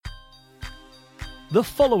The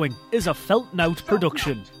following is a Feltnout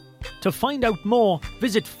production. To find out more,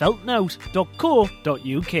 visit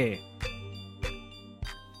feltnout.co.uk.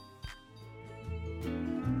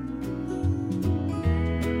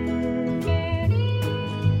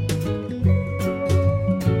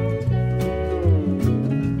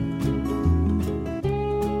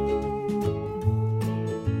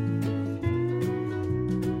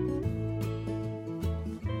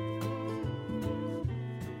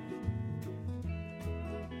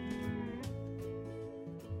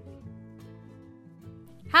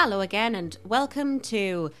 Hello again and welcome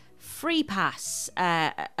to Free Pass,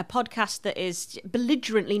 a podcast that is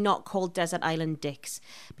belligerently not called Desert Island Dicks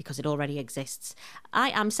because it already exists. I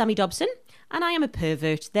am Sammy Dobson and I am a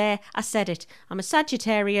pervert. There, I said it. I'm a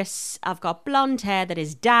Sagittarius. I've got blonde hair that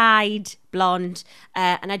is dyed blonde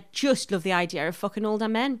and I just love the idea of fucking older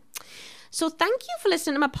men. So thank you for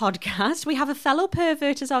listening to my podcast. We have a fellow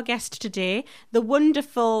pervert as our guest today, the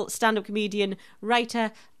wonderful stand-up comedian,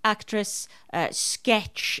 writer, actress,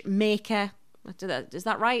 sketch maker. Is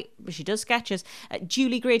that right? She does sketches.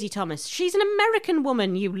 Julie Grady Thomas. She's an American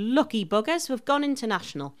woman, you lucky buggers who have gone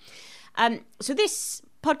international. So this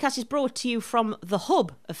podcast is brought to you from the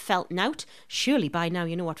hub of Feltnout. Surely by now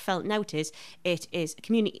you know what Feltnout is. It is a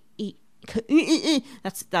community...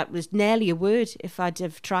 That was nearly a word if I'd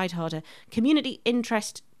have tried harder. Community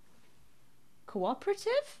interest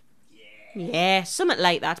cooperative? Yeah, something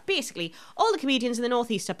like that. Basically, all the comedians in the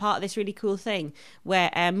Northeast are part of this really cool thing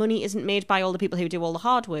where money isn't made by all the people who do all the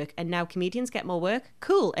hard work and now comedians get more work.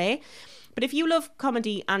 Cool, eh? But if you love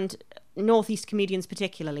comedy and Northeast comedians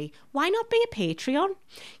particularly, why not be a Patreon?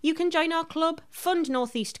 You can join our club, fund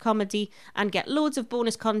Northeast comedy and get loads of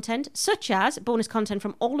bonus content, such as bonus content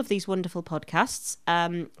from all of these wonderful podcasts.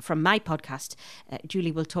 From my podcast,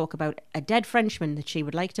 Julie will talk about a dead Frenchman that she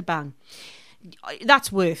would like to bang.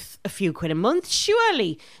 That's worth a few quid a month,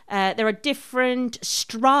 surely. There are different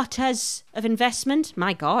stratas of investment.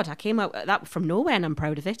 My God, I came out that from nowhere and I'm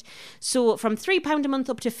proud of it. So from £3 a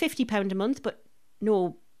month up to £50 a month, but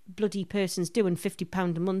no bloody person's doing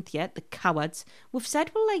 £50 a month yet, the cowards. We've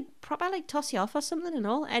said we'll probably toss you off or something and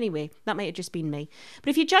all. Anyway, that might have just been me.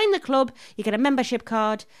 But if you join the club, you get a membership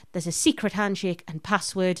card, there's a secret handshake and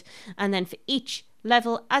password, and then for each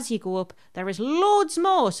level as you go up there is loads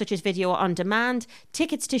more, such as video on demand,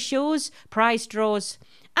 tickets to shows, prize draws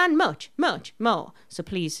and much more. So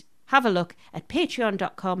please have a look at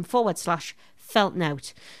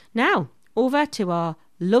patreon.com/feltnout. Now over to our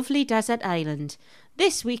lovely desert island,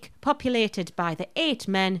 this week populated by the 8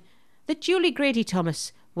 men that Julie Grady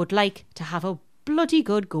Thomas would like to have a bloody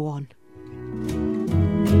good go on.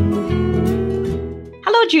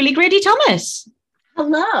 Hello, Julie Grady Thomas.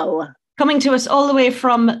 Hello. Coming to us all the way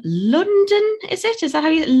from London, is it? Is that how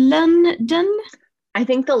you... London? I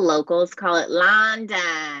think the locals call it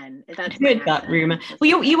London. I've heard that rumour.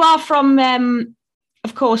 Well, you are from,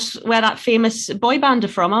 of course, where that famous boy band are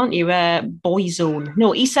from, aren't you? Boyzone.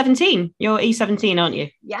 No, E17. You're E17, aren't you?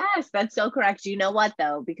 Yes, that's so correct. You know what,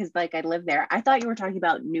 though? Because, I live there. I thought you were talking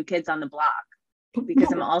about New Kids on the Block.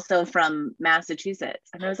 Because I'm also from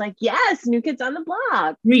Massachusetts. And I was like, yes, New Kids on the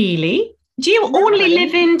Block. Really? Do you only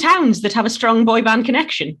live in towns that have a strong boy band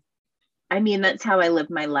connection? I mean, that's how I live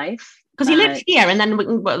my life. Because you live here, and then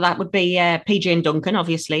that would be PJ and Duncan,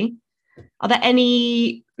 obviously. Are there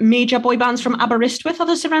any major boy bands from Aberystwyth or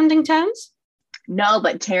the surrounding towns? No,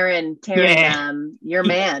 but Taryn, yeah. Your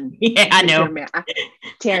man. Yeah, I know.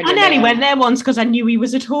 Taryn, I nearly went there once because I knew he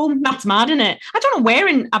was at home. That's mad, isn't it? I don't know where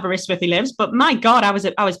in Aberystwyth he lives, but my God, I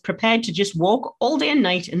was prepared to just walk all day and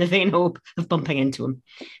night in the vain hope of bumping into him.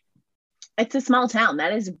 It's a small town.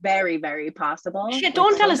 That is very, very possible. Shit,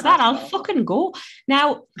 don't tell us that. I'll fucking go.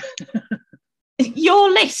 Now, your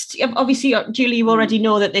list, obviously, Julie, you already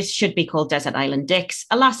know that this should be called Desert Island Dicks.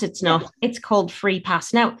 Alas, it's not. It's called Free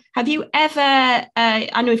Pass. Now, have you ever,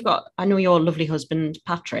 I know your lovely husband,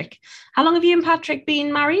 Patrick. How long have you and Patrick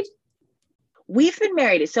been married? We've been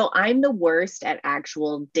married. So I'm the worst at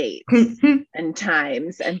actual dates and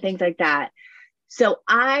times and things like that. So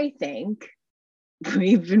I think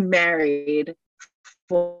we've been married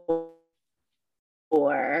for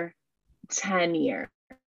 10 years.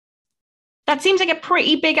 That seems like a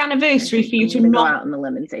pretty big anniversary for you to go not out on the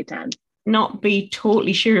limb and say 10. Not be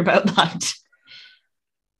totally sure about that.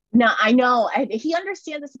 No, I know. He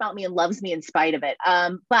understands this about me and loves me in spite of it.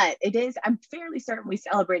 But it is, I'm fairly certain we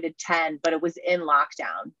celebrated 10, but it was in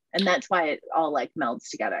lockdown. And that's why it all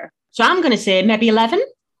melds together. So I'm going to say maybe 11.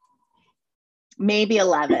 Maybe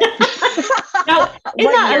 11. Now, in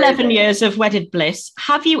that 11 years of wedded bliss,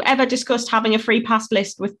 have you ever discussed having a free pass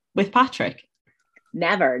list with Patrick?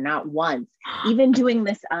 Never, not once. Even doing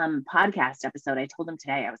this podcast episode, I told him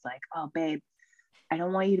today, I was like, oh babe, I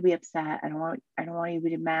don't want you to be upset. I don't want you to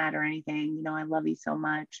be mad or anything. You know, I love you so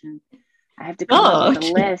much. And I have to come up with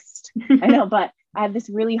a list. I know, but I have this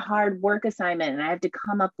really hard work assignment and I have to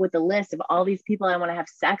come up with a list of all these people I want to have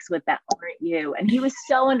sex with that aren't you. And he was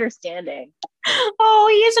so understanding. Oh,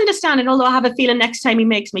 he is understanding, although I have a feeling next time he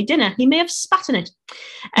makes me dinner, he may have spat in it.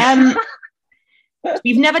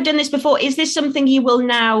 You've never done this before. Is this something you will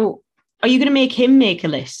now, are you going to make him make a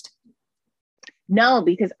list? No,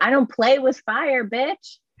 because I don't play with fire,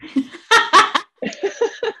 bitch.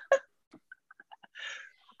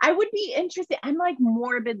 I would be interested. I'm like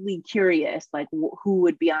morbidly curious, like who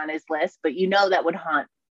would be on his list, but you know, that would haunt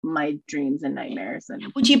my dreams and nightmares.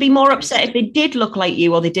 And would you be more upset if they did look like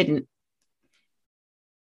you or they didn't?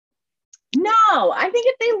 No, I think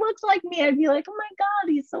if they looked like me, I'd be like, oh my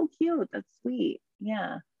God, he's so cute. That's sweet.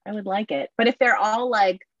 Yeah, I would like it. But if they're all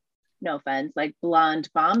like, no offense, like blonde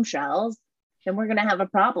bombshells, then we're going to have a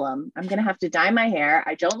problem. I'm going to have to dye my hair.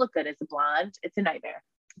 I don't look good as a blonde. It's a nightmare.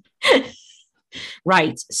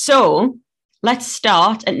 Right. So let's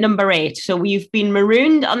start at number 8. So we've been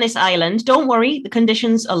marooned on this island. Don't worry. The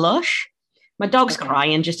conditions are lush. My dog's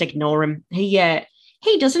crying. Just ignore him.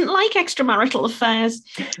 He doesn't like extramarital affairs.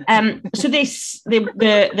 So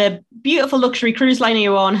the beautiful luxury cruise liner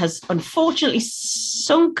you're on has unfortunately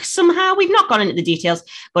sunk somehow. We've not gone into the details,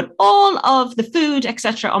 but all of the food,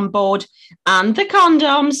 etc., on board and the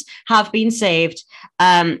condoms have been saved.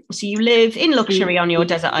 So you live in luxury on your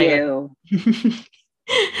desert island.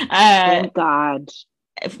 Thank God.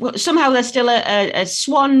 Somehow there's still a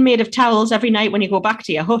swan made of towels every night when you go back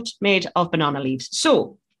to your hut made of banana leaves.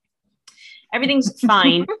 So everything's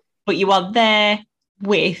fine, but you are there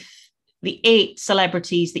with the 8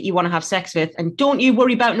 celebrities that you want to have sex with. And don't you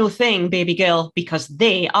worry about no thing, baby girl, because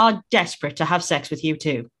they are desperate to have sex with you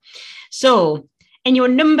too. So in your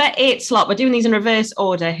number 8 slot, we're doing these in reverse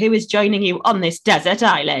order. Who is joining you on this desert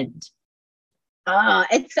island?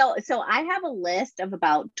 It's so I have a list of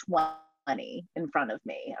about 20 in front of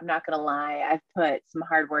me. I'm not going to lie. I've put some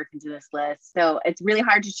hard work into this list. So it's really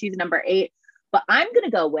hard to choose number 8, but I'm going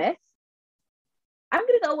to go with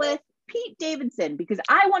Pete Davidson because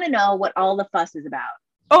I want to know what all the fuss is about.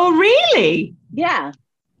 Oh, really? Yeah.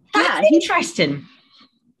 That's interesting.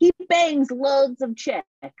 He bangs loads of chicks.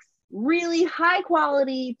 Really high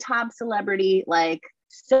quality, top celebrity, like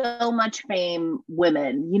so much fame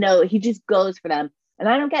women. You know, he just goes for them. And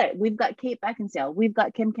I don't get it. We've got Kate Beckinsale. We've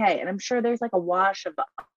got Kim K. And I'm sure there's like a wash of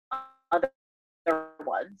other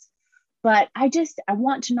ones. But I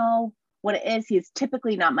want to know what it is. He's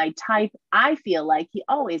typically not my type. I feel like he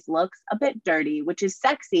always looks a bit dirty, which is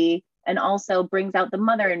sexy and also brings out the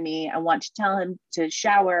mother in me. I want to tell him to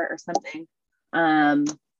shower or something.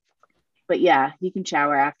 But yeah, he can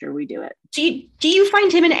shower after we do it. Do you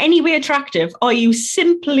find him in any way attractive? Or are you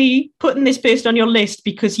simply putting this person on your list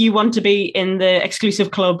because you want to be in the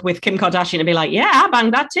exclusive club with Kim Kardashian and be like, yeah, I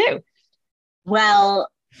banged that too? Well,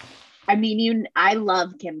 I mean, I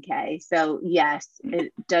love Kim K. So yes,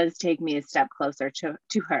 it does take me a step closer to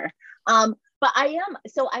her. But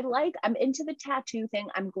I'm into the tattoo thing.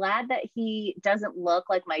 I'm glad that he doesn't look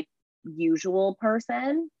like my usual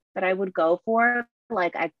person that I would go for.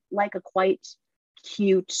 Like I like a quite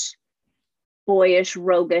cute, boyish,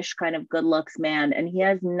 roguish kind of good looks man. And he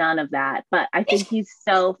has none of that. But I think he's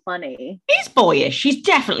so funny. He's boyish. He's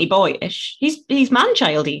definitely boyish. He's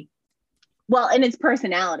man-childy. Well, in his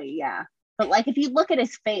personality, yeah. But like if you look at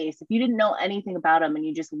his face, if you didn't know anything about him and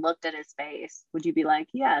you just looked at his face, would you be like,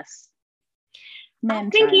 yes? I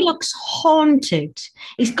think he looks haunted.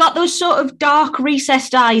 He's got those sort of dark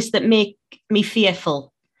recessed eyes that make me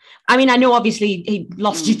fearful. I mean, I know obviously he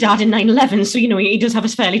lost his dad in 9/11, so, you know, he does have a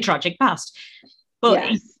fairly tragic past.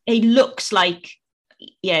 But yes, he looks like,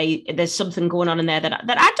 there's something going on in there that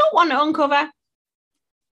I don't want to uncover.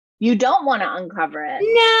 You don't want to uncover it?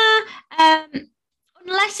 Nah,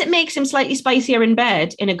 unless it makes him slightly spicier in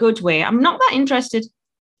bed in a good way. I'm not that interested.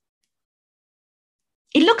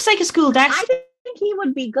 He looks like a school desk. I think he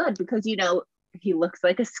would be good because, you know, he looks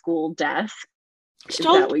like a school desk. Is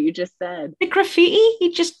that what you just said? The graffiti,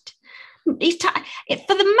 he's for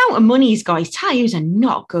the amount of money he's got, his tattoos are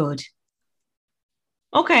not good.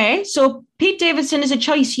 Okay, so Pete Davidson is a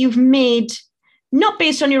choice you've made not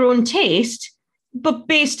based on your own taste, but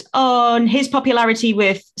based on his popularity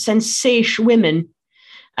with sensation women.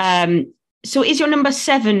 So is your number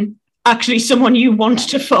 7 actually someone you want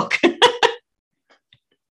to fuck?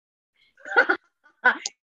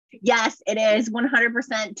 Yes, it is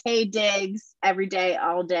 100% Taye Diggs every day,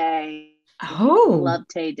 all day. Oh, love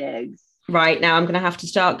Taye Diggs. Right, now I'm going to have to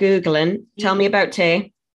start Googling. Tell me about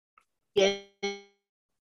Tay.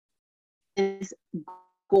 Is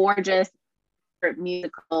gorgeous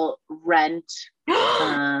musical Rent.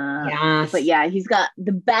 Yes. But yeah, he's got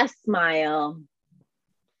the best smile.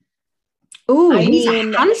 Oh, he's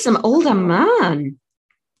a handsome older man.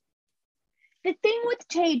 The thing with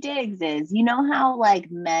Tay Diggs is, you know how like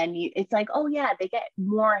men, it's like, oh yeah, they get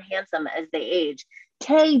more handsome as they age.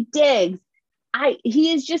 Tay Diggs,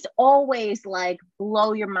 he is just always like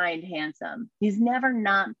blow your mind handsome. He's never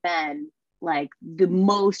not been like the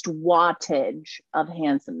most wattage of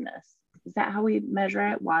handsomeness. Is that how we measure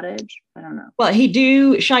it? Wattage? I don't know. Well, he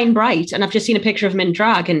do shine bright, and I've just seen a picture of him in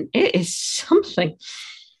drag, and it is something.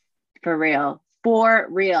 For real. For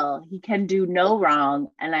real. He can do no wrong.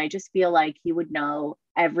 And I just feel like he would know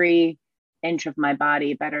every inch of my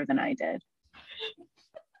body better than I did.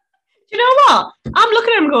 You know what? I'm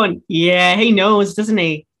looking at him going, yeah, he knows, doesn't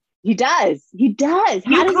he? He does. He does.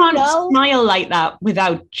 You can't smile like that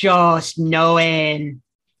without just knowing.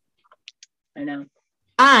 I know.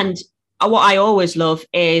 And what I always love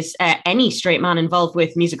is any straight man involved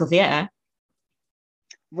with musical theatre.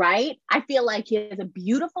 Right? I feel like he has a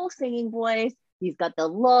beautiful singing voice. He's got the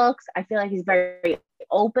looks. I feel like he's very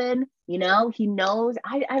open. You know, he knows.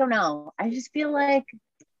 I don't know. I just feel like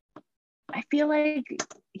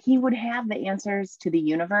he would have the answers to the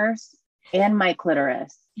universe and my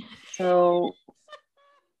clitoris. So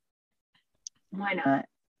why not?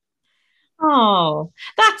 Oh,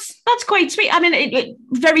 that's quite sweet. I mean, it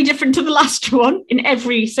very different to the last one in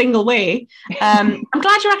every single way. I'm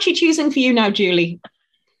glad you're actually choosing for you now, Julie.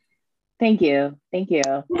 Thank you.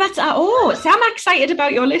 That's so I'm excited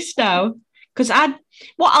about your list now because I'll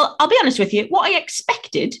be honest with you. What I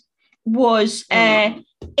expected was 8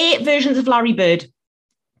 versions of Larry Bird.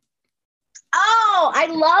 Oh, I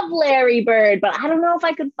love Larry Bird, but I don't know if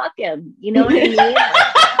I could fuck him. You know what I mean?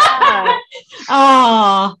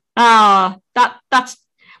 That's.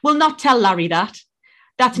 We'll not tell Larry that.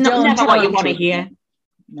 That's never what you want to hear.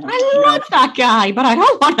 No, I love that guy, but I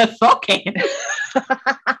don't want to fuck him.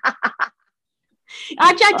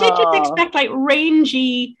 I did just expect like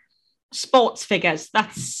rangy sports figures.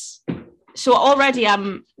 That's so already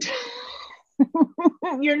I'm.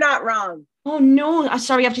 You're not wrong. Oh no!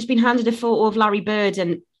 Sorry, I've just been handed a photo of Larry Bird,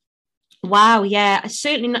 and wow, yeah,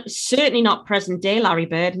 certainly not present day Larry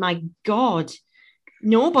Bird. My God,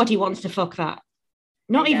 nobody wants to fuck that.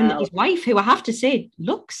 Not even his wife, who I have to say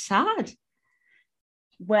looks sad.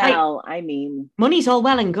 Well, I mean, money's all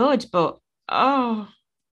well and good, but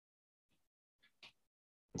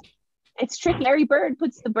it's tricky. Larry Bird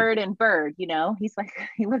puts the bird in bird. You know, he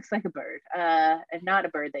looks like a bird, and not a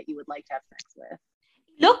bird that you would like to have sex with.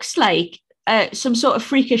 Looks like some sort of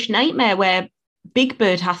freakish nightmare where Big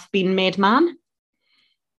Bird hath been made man.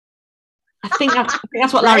 I think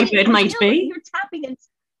that's what Larry Bird might be.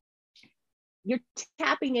 You're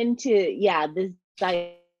tapping into this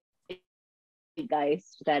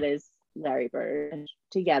zeitgeist that is Larry Bird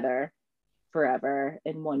together forever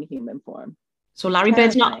in one human form. So Larry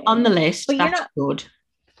Bird's not on the list. But that's good.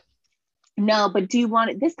 No, but do you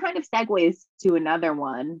want it? This kind of segues to another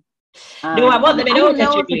one. No, I want them in order. I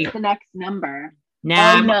don't know if it's the next number.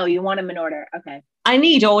 Nah. Oh no, you want them in order. Okay. I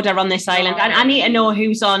need order on this island. I need to know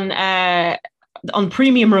who's on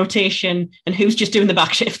premium rotation and who's just doing the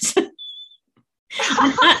back shifts.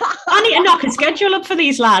 I need to knock a schedule up for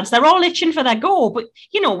these lads. They're all itching for their go, but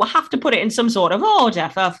we'll have to put it in some sort of order,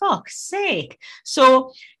 for fuck's sake.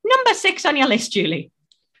 So number 6 on your list, Julie.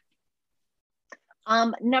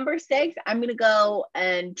 Number 6, I'm going to go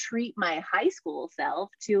and treat my high school self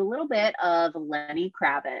to a little bit of Lenny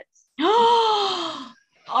Kravitz.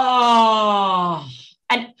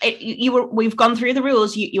 And we've gone through the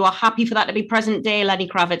rules. You are happy for that to be present day Lenny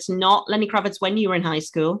Kravitz, not Lenny Kravitz when you were in high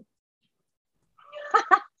school.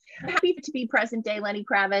 I'm happy to be present day Lenny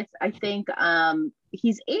Kravitz. I think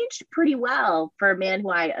he's aged pretty well for a man who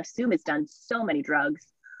I assume has done so many drugs.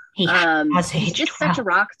 He's just such a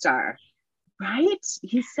rock star. Right?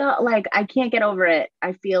 He's so I can't get over it.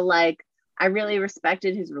 I feel like I really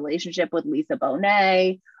respected his relationship with Lisa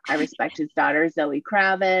Bonet. I respect his daughter, Zoe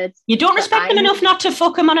Kravitz. You don't respect him enough not to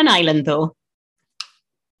fuck him on an island, though.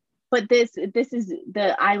 But this is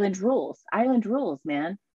the island rules. Island rules,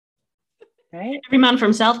 man. Right? Every man for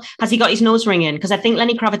himself. Has he got his nose ring in? Because I think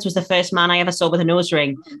Lenny Kravitz was the first man I ever saw with a nose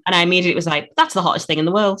ring. And I immediately was like, that's the hottest thing in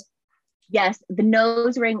the world. Yes, the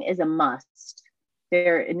nose ring is a must.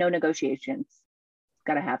 There are no negotiations.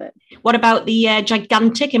 Gotta have it. What about the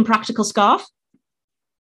gigantic impractical scarf?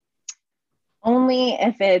 Only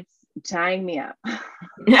if it's tying me up.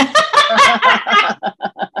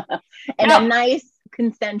 And a nice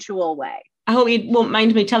consensual way. I hope you won't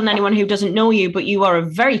mind me telling anyone who doesn't know you, but you are a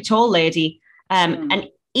very tall lady. And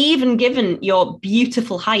even given your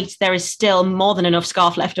beautiful height, there is still more than enough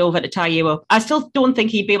scarf left over to tie you up. I still don't think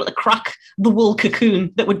he'd be able to crack the wool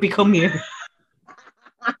cocoon that would become you.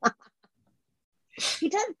 He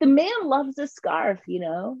does. The man loves a scarf, you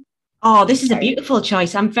know. Oh, this is a beautiful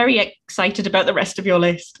choice. I'm very excited about the rest of your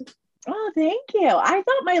list. Oh, thank you. I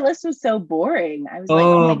thought my list was so boring. I was like,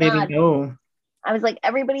 oh my baby, God. no. I was like,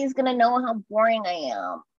 everybody's going to know how boring I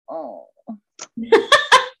am. Oh.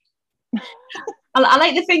 I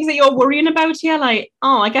like the things that you're worrying about here. Like,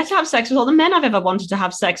 I get to have sex with all the men I've ever wanted to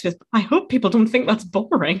have sex with. I hope people don't think that's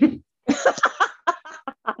boring.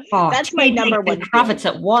 That's my number one. Kravitz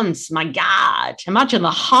at once. My God. Imagine the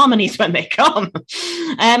harmonies when they come.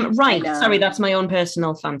 Right. Sorry, that's my own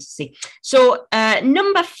personal fantasy. So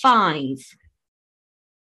number 5.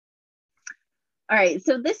 All right.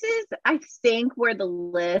 So this is, I think, where the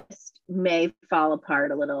list may fall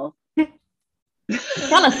apart a little.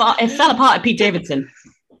 It fell apart at Pete Davidson.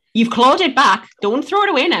 You've clawed it back. Don't throw it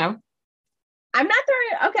away now. I'm not throwing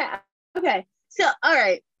it. Okay. So, all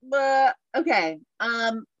right. Okay.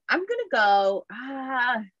 I'm gonna go.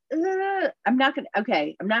 I'm not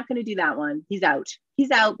gonna do that one. He's out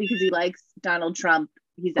because he likes Donald Trump.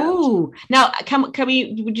 He's out. Ooh. Now, can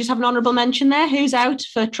we just have an honorable mention there? Who's out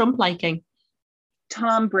for Trump liking?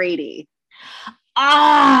 Tom Brady.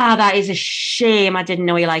 That is a shame. I didn't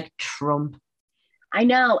know he liked Trump. I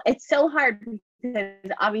know. It's so hard because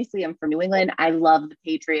obviously I'm from New England. I love the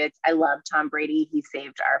Patriots. I love Tom Brady. He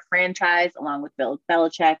saved our franchise along with Bill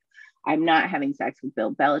Belichick. I'm not having sex with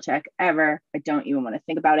Bill Belichick ever. I don't even want to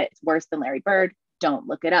think about it. It's worse than Larry Bird. Don't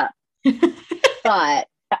look it up. But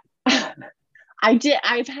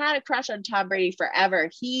I've had a crush on Tom Brady forever.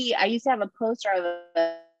 I used to have a poster of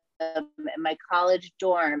him in my college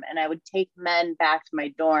dorm, and I would take men back to my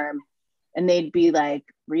dorm and they'd be like,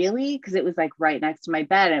 really? Because it was like right next to my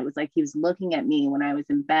bed. And it was like he was looking at me when I was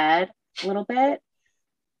in bed a little bit.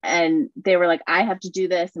 And they were like, I have to do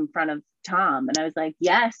this in front of Tom. And I was like,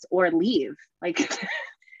 yes, or leave. Like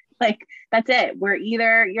that's it. We're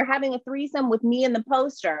either you're having a threesome with me in the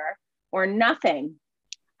poster or nothing.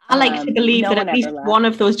 I like to believe that at least one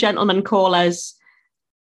of those gentlemen callers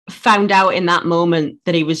found out in that moment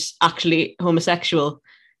that he was actually homosexual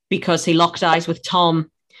because he locked eyes with Tom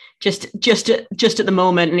just at the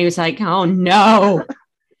moment, and he was like, oh no.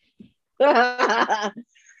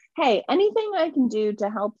 Hey, anything I can do to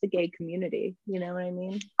help the gay community, you know what I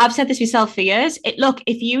mean? I've said this myself for years. Look,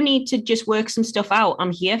 if you need to just work some stuff out,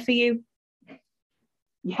 I'm here for you.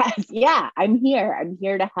 Yes, yeah, I'm here. I'm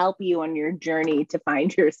here to help you on your journey to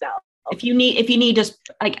find yourself. If you need us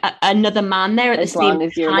like another man there at the same time, as long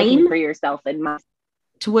as you're looking for yourself in mind,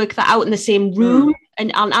 to work that out in the same room,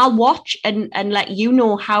 and I'll watch and let you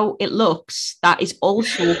know how it looks. That is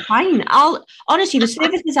also fine. Honestly, the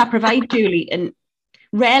services I provide, Julie, and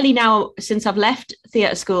rarely now since I've left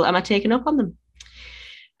theatre school am I taken up on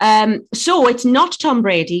them. So it's not Tom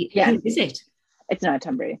Brady. Yeah. Who is it? It's not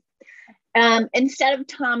Tom Brady. Instead of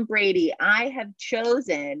Tom Brady, I have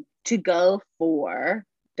chosen to go for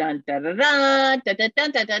dun, da, da, da, da, da, da,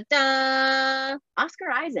 da, da, da,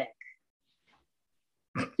 Oscar Isaac.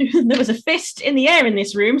 There was a fist in the air in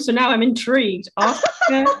this room, so now I'm intrigued.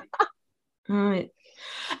 Oscar. Right.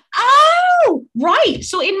 Oh, right.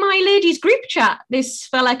 So in my ladies group chat, this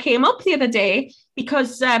fella came up the other day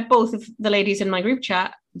because both of the ladies in my group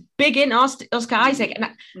chat, big in Oscar Isaac. And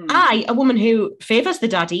I, a woman who favours the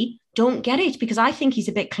daddy, don't get it because I think he's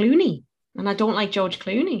a bit Clooney and I don't like George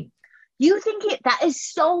Clooney. You think that is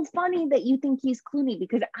so funny that you think he's Clooney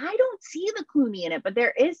because I don't see the Clooney in it, but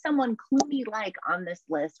there is someone Clooney-like on this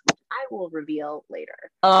list, which I will reveal later.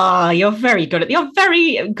 Oh, you're very good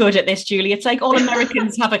at this, Julie. It's like all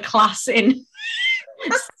Americans have a class in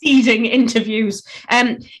seeding interviews.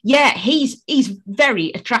 Yeah, he's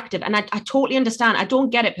very attractive, and I totally understand. I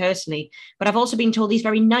don't get it personally, but I've also been told he's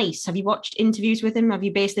very nice. Have you watched interviews with him? Have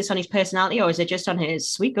you based this on his personality, or is it just on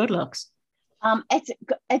his sweet good looks?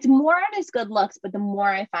 It's more on his good looks, but the more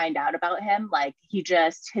I find out about him, like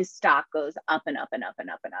his stock goes up and up and up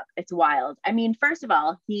and up and up. It's wild. I mean, first of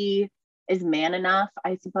all, he is man enough,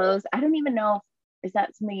 I suppose. I don't even know is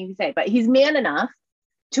that something you can say, but he's man enough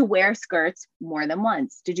to wear skirts more than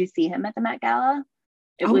once. Did you see him at the Met Gala?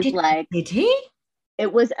 Did he?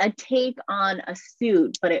 It was a take on a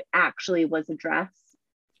suit, but it actually was a dress.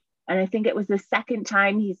 And I think it was the second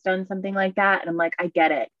time he's done something like that. And I'm like, I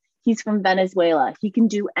get it. He's from Venezuela. He can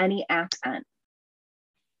do any accent.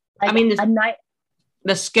 Like, I mean,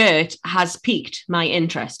 the skirt has piqued my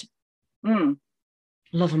interest. Love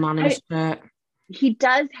a man in a skirt. he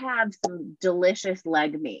does have some delicious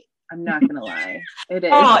leg meat. I'm not gonna lie. It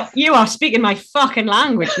is. Oh, you are speaking my fucking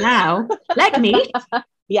language now. Leg meat.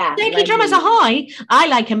 Yeah. Stately drummers ahoy. I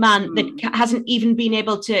like a man that hasn't even been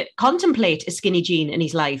able to contemplate a skinny jean in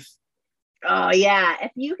his life. Oh yeah.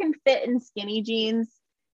 If you can fit in skinny jeans,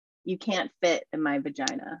 you can't fit in my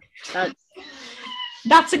vagina.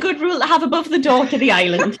 That's a good rule to have above the door to the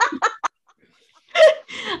island.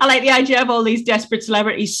 I like the idea of all these desperate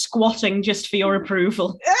celebrities squatting just for your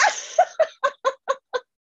approval.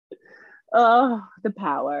 Oh, the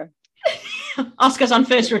power. Oscar's on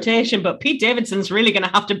first rotation, but Pete Davidson's really going to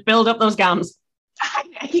have to build up those gams.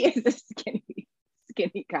 He is a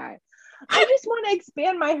skinny guy. I just want to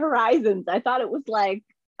expand my horizons. I thought it was like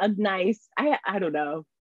a nice, I don't know.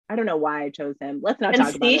 I don't know why I chose him. Let's not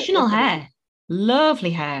talk about it. Sensational hair.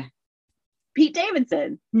 Lovely hair. Pete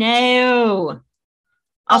Davidson. No.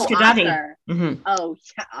 Oscar Daddy. Mm-hmm. Oh,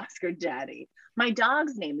 yeah, Oscar Daddy. My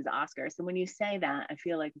dog's name is Oscar, so when you say that, I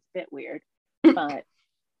feel like it's a bit weird. But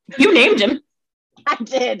you named him. I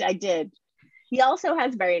did. He also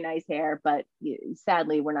has very nice hair, but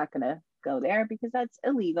sadly, we're not going to go there because that's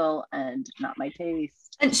illegal and not my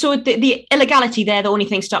taste. And so the illegality there, the only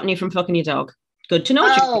thing stopping you from fucking your dog. Good to know.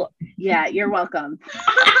 Oh, yeah, you're welcome.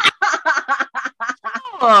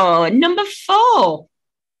 Oh, number 4.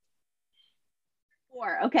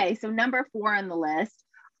 Okay, so number 4 on the list.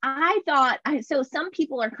 I thought, so some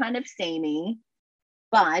people are kind of samey,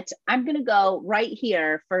 but I'm going to go right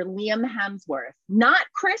here for Liam Hemsworth. Not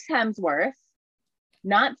Chris Hemsworth,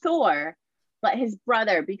 not Thor, but his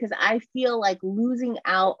brother, because I feel like losing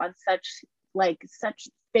out on such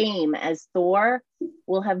fame as Thor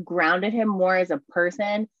will have grounded him more as a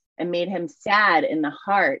person and made him sad in the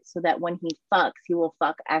heart, so that when he fucks, he will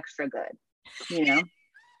fuck extra good, you know?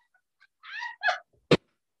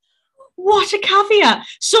 What a caveat.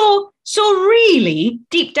 So really,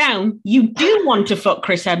 deep down, you do want to fuck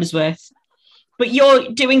Chris Hemsworth, but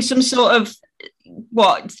you're doing some sort of,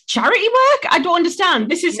 charity work? I don't understand.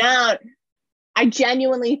 This is... No, I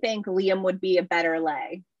genuinely think Liam would be a better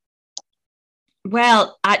leg.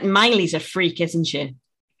 Well, Miley's a freak, isn't she?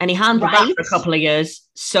 And he handled that for a couple of years.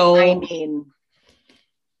 So... I mean,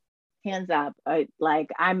 hands up.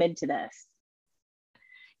 I'm into this.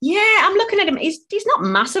 Yeah, I'm looking at him. He's not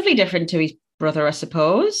massively different to his brother, I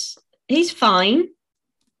suppose. He's fine.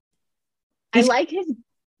 I like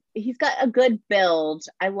he's got a good build.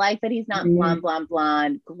 I like that he's not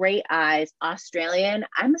blonde, great eyes, Australian.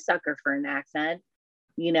 I'm a sucker for an accent,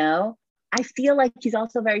 you know? I feel like he's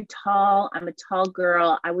also very tall. I'm a tall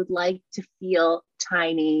girl. I would like to feel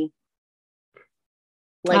tiny.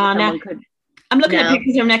 Like someone could. I'm looking at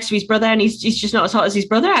pictures of him next to his brother, and he's just not as hot as his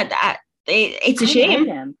brother. It's a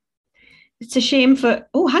shame. It's a shame for...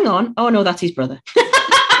 Oh, hang on. Oh, no, that's his brother.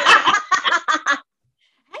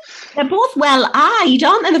 They're both well-eyed,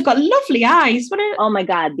 aren't they? They've got lovely eyes. Oh, my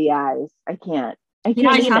God, the eyes. I can't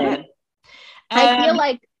even. I feel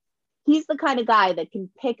like he's the kind of guy that can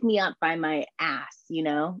pick me up by my ass, you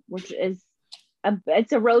know, which is...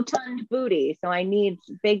 it's a rotund booty, so I need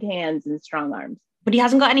big hands and strong arms. But he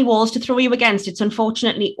hasn't got any walls to throw you against. It's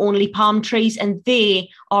unfortunately only palm trees, and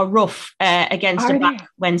they are rough against a back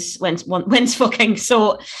when's fucking.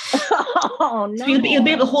 So, oh, no. So he'll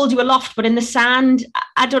be able to hold you aloft, but in the sand,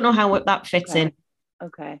 I don't know how that fits in.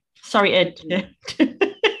 Okay. Sorry, to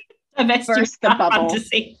burst the bubble.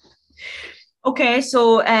 Fantasy. Okay,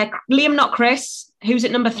 so Liam, not Chris. Who's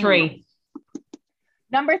at number 3?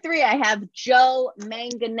 Number 3, I have Joe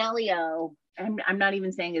Manganiello. I'm not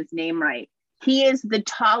even saying his name right. He is the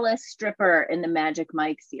tallest stripper in the Magic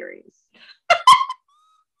Mike series.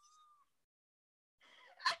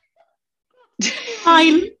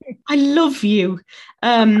 I love you.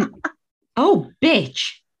 Oh,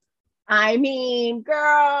 bitch. I mean,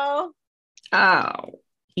 girl. Oh,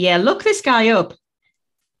 yeah, look this guy up.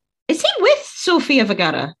 Is he with Sofia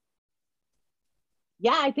Vergara?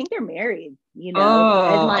 Yeah, I think they're married, you know,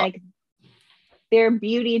 and like their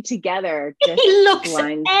beauty together. Just he looks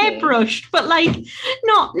airbrushed, but like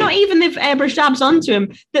not even they've airbrushed abs onto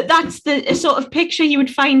him. That's the sort of picture you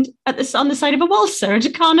would find on the side of a waltzer at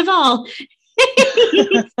a carnival.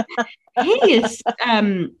 He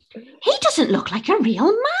doesn't look like a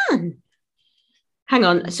real man. Hang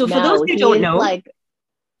on. So for those who don't know,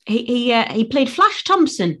 he played Flash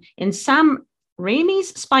Thompson in Sam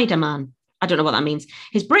Raimi's Spider-Man. I don't know what that means.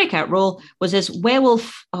 His breakout role was as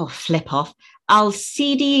werewolf. Oh, flip off.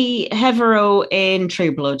 Alcide Hevero in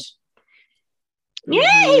True Blood.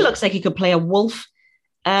 Yeah, he looks like he could play a wolf.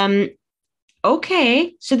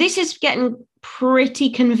 Okay, so this is getting pretty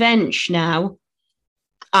conventional now.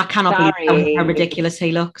 I cannot believe how ridiculous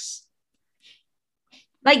he looks.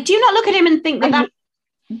 Like, do you not look at him and think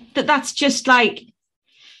that's just like,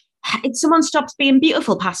 it's someone stops being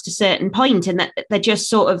beautiful past a certain point and that they're just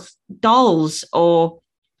sort of dolls or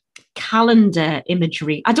calendar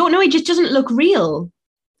imagery? I don't know. It just doesn't look real.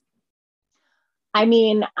 I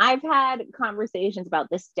mean, I've had conversations about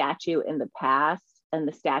this statue in the past, and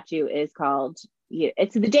the statue is called,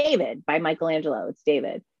 it's the David by Michelangelo. It's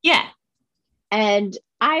David. Yeah. And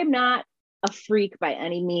I'm not a freak by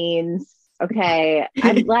any means. Okay.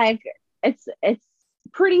 I'm like, it's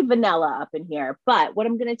pretty vanilla up in here. But what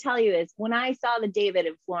I'm going to tell you is when I saw the David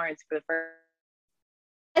in Florence for the first,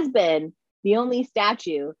 has been the only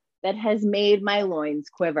statue that has made my loins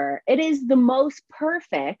quiver. It is the most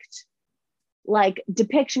perfect like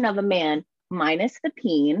depiction of a man minus the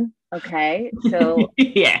peen. Okay. So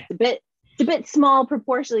yeah, it's a bit small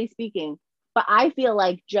proportionally speaking, but I feel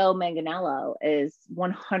like Joe Manganiello is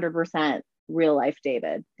 100% real life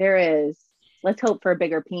David. There is, let's hope for a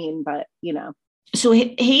bigger peen, but you know. So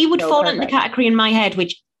he would fall into the category in my head,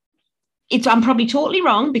 which I'm probably totally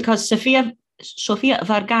wrong because Sofia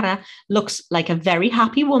Vergara looks like a very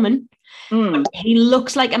happy woman. But he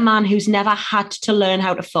looks like a man who's never had to learn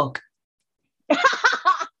how to fuck.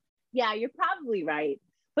 Yeah, you're probably right.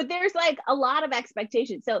 But there's like a lot of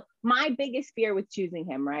expectations. So my biggest fear with choosing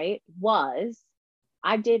him, right, was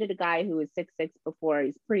I've dated a guy who was 6'6" before.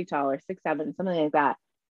 He's pretty tall, or 6'7", something like that.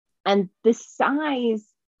 And the size,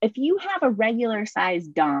 if you have a regular size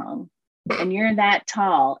dong and you're that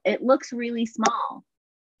tall, it looks really small.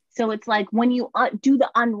 So it's like when you do the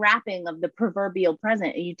unwrapping of the proverbial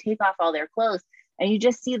present and you take off all their clothes and you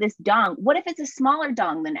just see this dong. What if it's a smaller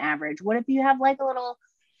dong than average? What if you have like a little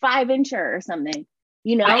 5-incher or something?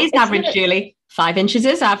 You know, that is average, Julie. 5 inches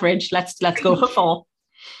is average. Let's go for 4.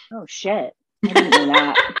 Oh shit! I didn't know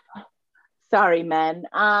that. Sorry, men.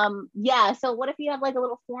 Yeah. So what if you have like a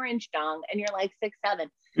little 4-inch dong and you're like 6'7"?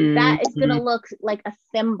 That is gonna look like a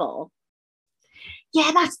thimble.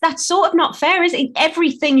 Yeah, that's sort of not fair, is it?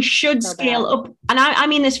 Everything should scale up. And I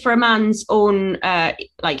mean this for a man's own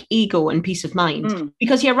like ego and peace of mind.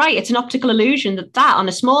 Because you're right, it's an optical illusion that on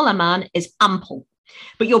a smaller man is ample.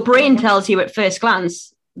 But your brain tells you at first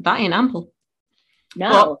glance, that ain't ample. No.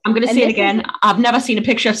 But I'm going to say it again. I've never seen a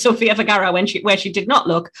picture of Sofia Vergara where she did not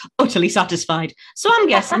look utterly satisfied. So I'm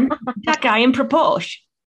guessing that guy in proportion.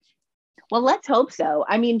 Well, let's hope so.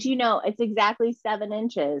 I mean, do you know, it's exactly 7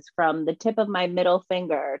 inches from the tip of my middle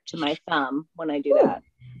finger to my thumb when I do that.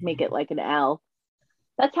 Make it like an L.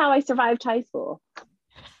 That's how I survived high school.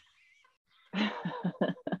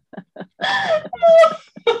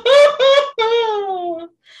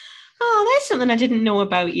 Oh, there's something I didn't know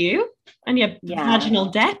about you and your vaginal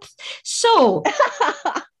depth. So,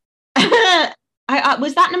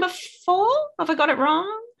 was that number 4? Have I got it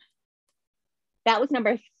wrong? That was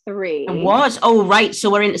number 3. It was. Oh, right. So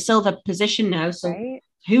we're in a silver position now. So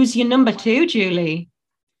who's your number 2, Julie?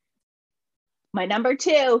 My number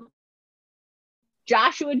 2,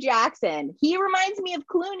 Joshua Jackson. He reminds me of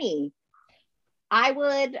Clooney.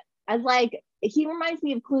 He reminds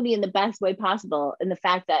me of Clooney in the best way possible, in the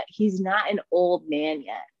fact that he's not an old man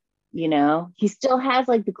yet. You know, he still has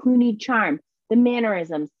like the Clooney charm, the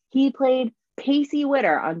mannerisms. He played Pacey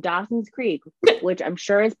Witter on Dawson's Creek, which I'm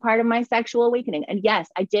sure is part of my sexual awakening. And yes,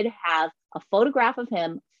 I did have a photograph of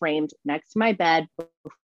him framed next to my bed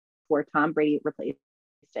before Tom Brady replaced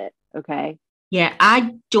it. Okay. Yeah,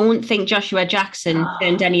 I don't think Joshua Jackson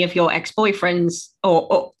turned any of your ex-boyfriends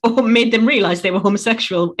or made them realize they were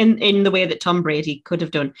homosexual in the way that Tom Brady could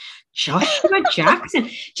have done. Joshua Jackson.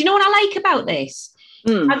 Do you know what I like about this?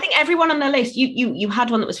 I think everyone on the list, you had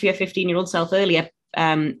one that was for your 15-year-old self earlier,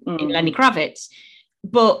 in Lenny Kravitz.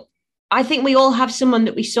 But I think we all have someone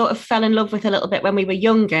that we sort of fell in love with a little bit when we were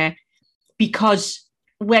younger, because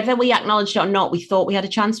whether we acknowledged it or not, we thought we had a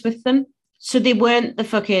chance with them. So they weren't the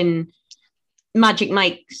fucking Magic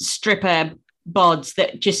Mike stripper bods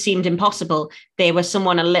that just seemed impossible. They were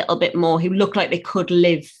someone a little bit more who looked like they could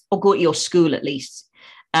live or go to your school at least.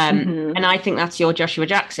 And I think that's your Joshua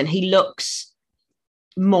Jackson. He looks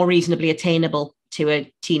more reasonably attainable to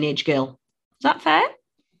a teenage girl. Is that fair?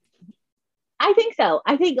 I think so.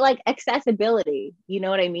 I think like accessibility, you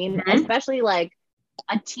know what I mean? Especially like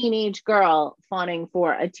a teenage girl fawning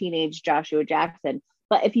for a teenage Joshua Jackson.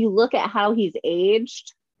 But if you look at how he's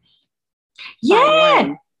aged,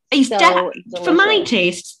 he's for my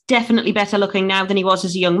taste definitely better looking now than he was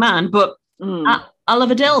as a young man. But I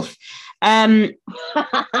love a DILF.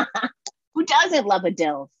 Who doesn't love a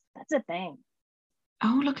DILF? That's a thing.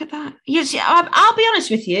 Oh, look at that. Yes, I'll be honest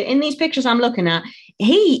with you. In these pictures I'm looking at,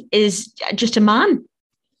 he is just a man.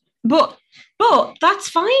 But that's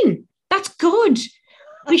fine. That's good.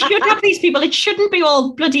 We should have these people. It shouldn't be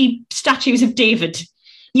all bloody statues of David.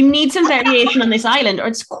 You need some variation on this island, or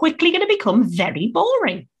it's quickly going to become very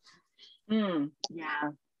boring. Yeah.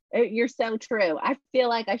 You're so true. I feel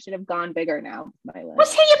like I should have gone bigger now.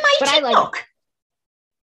 Was he a mighty duck?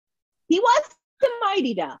 He was the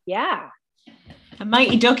mighty duck, yeah. A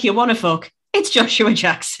mighty duck you want to fuck. It's Joshua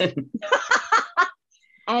Jackson.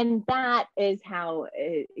 And that is how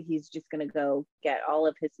he's just going to go get all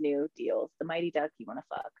of his new deals. The mighty duck you want to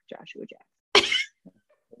fuck, Joshua Jackson.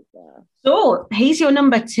 So he's your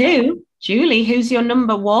number 2. Julie, who's your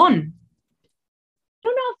number 1? I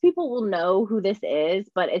don't know if people will know who this is,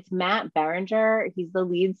 but it's Matt Berringer. He's the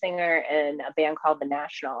lead singer in a band called The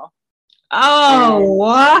National. Oh, and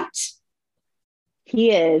what?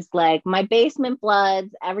 He is like my basement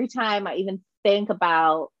bloods. Every time I even think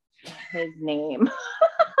about his name,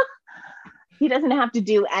 he doesn't have to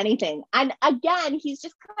do anything. And again, he's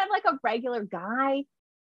just kind of like a regular guy.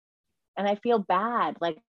 And I feel bad.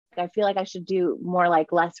 Like, I feel like I should do more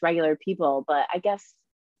like less regular people, but I guess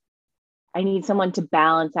I need someone to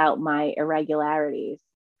balance out my irregularities.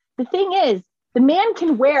 The thing is, the man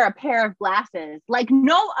can wear a pair of glasses like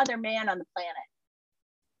no other man on the planet.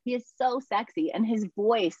 He is so sexy, and his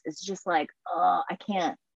voice is just like, oh, I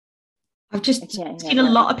can't. I've just seen a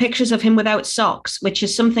lot of pictures of him without socks, which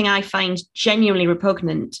is something I find genuinely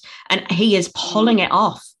repugnant, and he is pulling it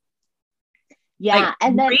off. Yeah, like,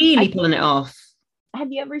 and then really pulling it off.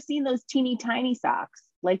 Have you ever seen those teeny tiny socks?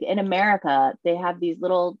 Like in America, they have these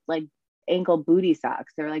little like ankle booty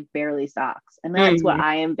socks. They're like barely socks. And that's what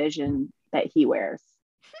I envision that he wears.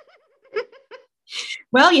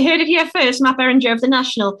 Well, you heard it here first. Matt Berringer of The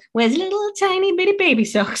National wears little tiny bitty baby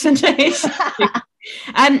socks under his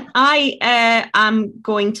I am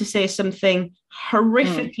going to say something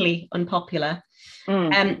horrifically unpopular.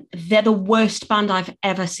 They're the worst band I've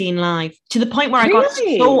ever seen live, to the point where I got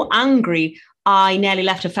so angry I nearly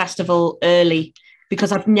left a festival early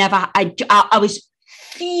because I was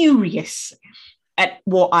furious at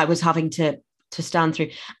what I was having to stand through.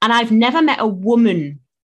 And I've never met a woman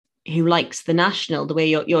who likes The National the way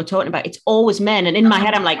you're talking about. It's always men. And in my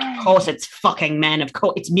head, I'm like, of course it's fucking men. Of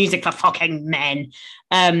course it's music for fucking men.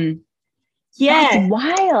 Yeah. That's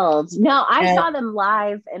wild. No, I saw them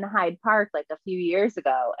live in Hyde Park like a few years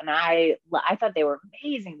ago, and I thought they were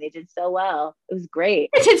amazing. They did so well. It was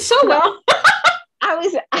great. They did so well. I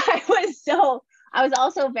was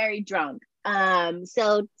also very drunk.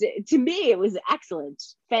 So to me, it was excellent.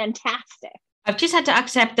 Fantastic. I've just had to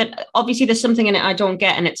accept that obviously there's something in it I don't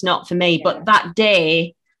get and it's not for me. Yeah. But that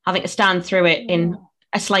day, having to stand through it in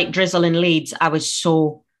a slight drizzle in Leeds, I was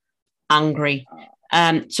so angry.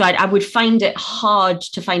 So I would find it hard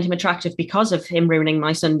to find him attractive because of him ruining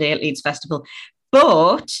my Sunday at Leeds Festival.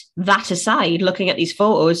 But that aside, looking at these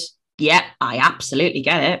photos, yeah, I absolutely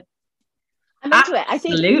get it. I'm into it. I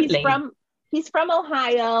think he's from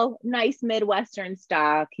Ohio, nice Midwestern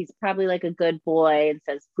stock. He's probably like a good boy and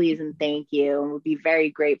says please and thank you and would be very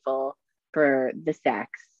grateful for the sex.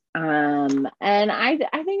 And I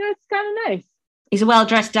think that's kind of nice. He's a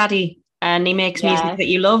well-dressed daddy and he makes music that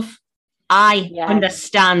you love. I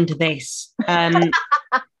understand this. I'm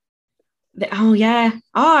getting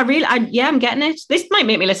it. This might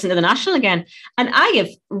make me listen to The National again. And I have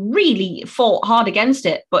really fought hard against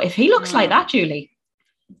it. But if he looks like that, Julie,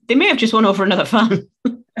 they may have just won over another fan.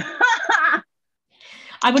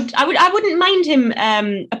 I wouldn't mind him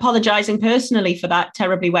apologising personally for that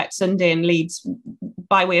terribly wet Sunday in Leeds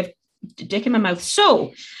by way of dick in my mouth.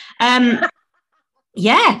 So,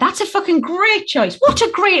 yeah, that's a fucking great choice. What a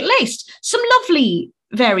great list. Some lovely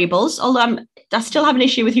variables, although I still have an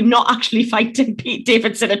issue with you not actually finding Pete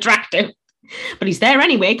Davidson attractive. But he's there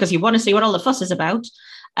anyway because you want to see what all the fuss is about.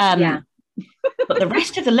 But the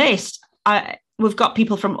rest of the list, we've got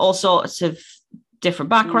people from all sorts of different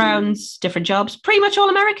backgrounds, different jobs, pretty much all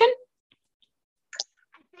American.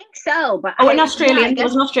 I think so. But an Australian. There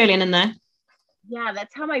was an Australian in there. Yeah,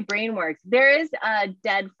 that's how my brain works. There is a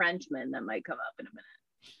dead Frenchman that might come up in a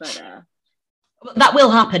minute. But that will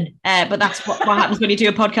happen. But that's what happens when you do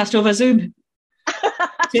a podcast over Zoom.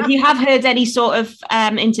 So if you have heard any sort of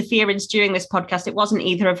interference during this podcast, it wasn't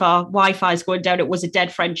either of our Wi-Fi's going down. It was a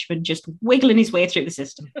dead Frenchman just wiggling his way through the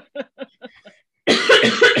system.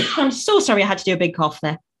 I'm so sorry I had to do a big cough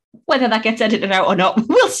there. Whether that gets edited out or not,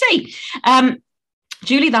 we'll see.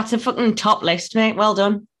 Julie, that's a fucking top list, mate. Well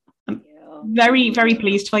done. I'm very, very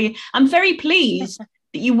pleased for you. I'm very pleased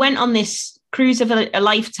that you went on this cruise of a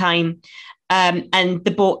lifetime and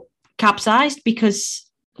the boat capsized, because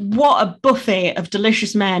what a buffet of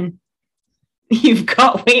delicious men you've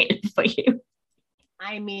got waiting for you.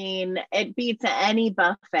 I mean, it beats any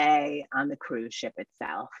buffet on the cruise ship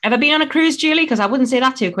itself. Ever been on a cruise, Julie? Because I wouldn't say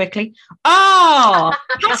that too quickly. Oh,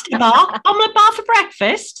 pasta bar, omelette bar for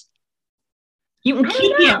breakfast. You can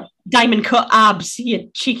keep your diamond cut abs, you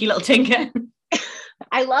cheeky little tinker.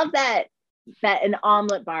 I love that an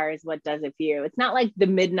omelet bar is what does it for you. It's not like the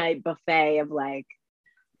midnight buffet of like,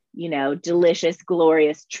 you know, delicious,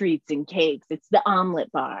 glorious treats and cakes. It's the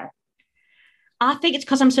omelet bar. I think it's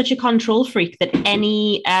because I'm such a control freak that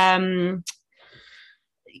any hand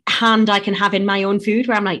I can have in my own food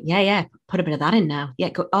where I'm like, yeah, put a bit of that in now. Yeah,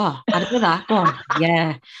 go, add a bit of that. Go on.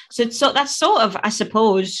 Yeah. So that's sort of, I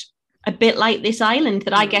suppose, a bit like this island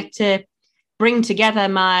that I get to bring together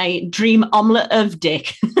my dream omelette of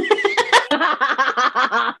dick.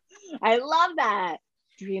 I love that.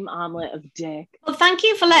 Dream omelette of dick. Well, thank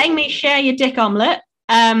you for letting me share your dick omelette.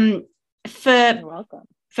 You're welcome.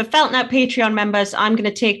 For Felt Now Patreon members, I'm going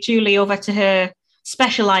to take Julie over to her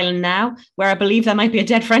special island now, where I believe there might be a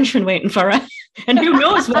dead Frenchman waiting for her. And who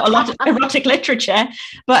knows what a lot of erotic literature.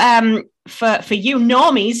 But for you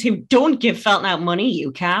normies who don't give Felt Now money,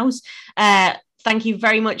 you cows, thank you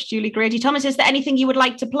very much, Julie Grady Thomas. Is there anything you would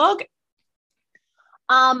like to plug?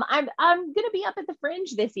 I'm gonna be up at the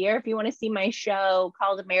Fringe this year. If you want to see my show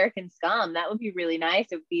called American Scum, that would be really nice.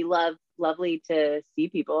 It would be lovely to see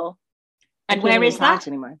people. And where is that?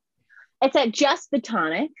 Anymore. It's at Just the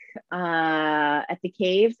Tonic at the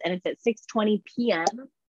Caves, and it's at 6:20 p.m.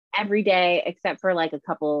 every day except for like a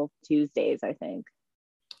couple Tuesdays, I think.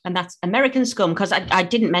 And that's American Scum, because I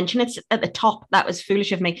didn't mention it at the top. That was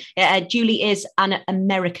foolish of me. Julie is an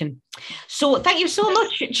American. So thank you so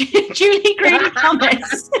much, Julie Grady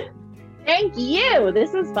Thomas. Thank you.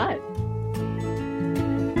 This was fun.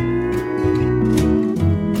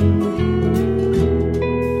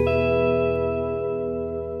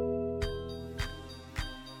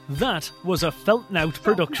 That was a Feltnout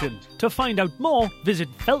production. To find out more, visit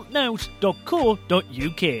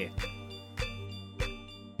feltnout.co.uk.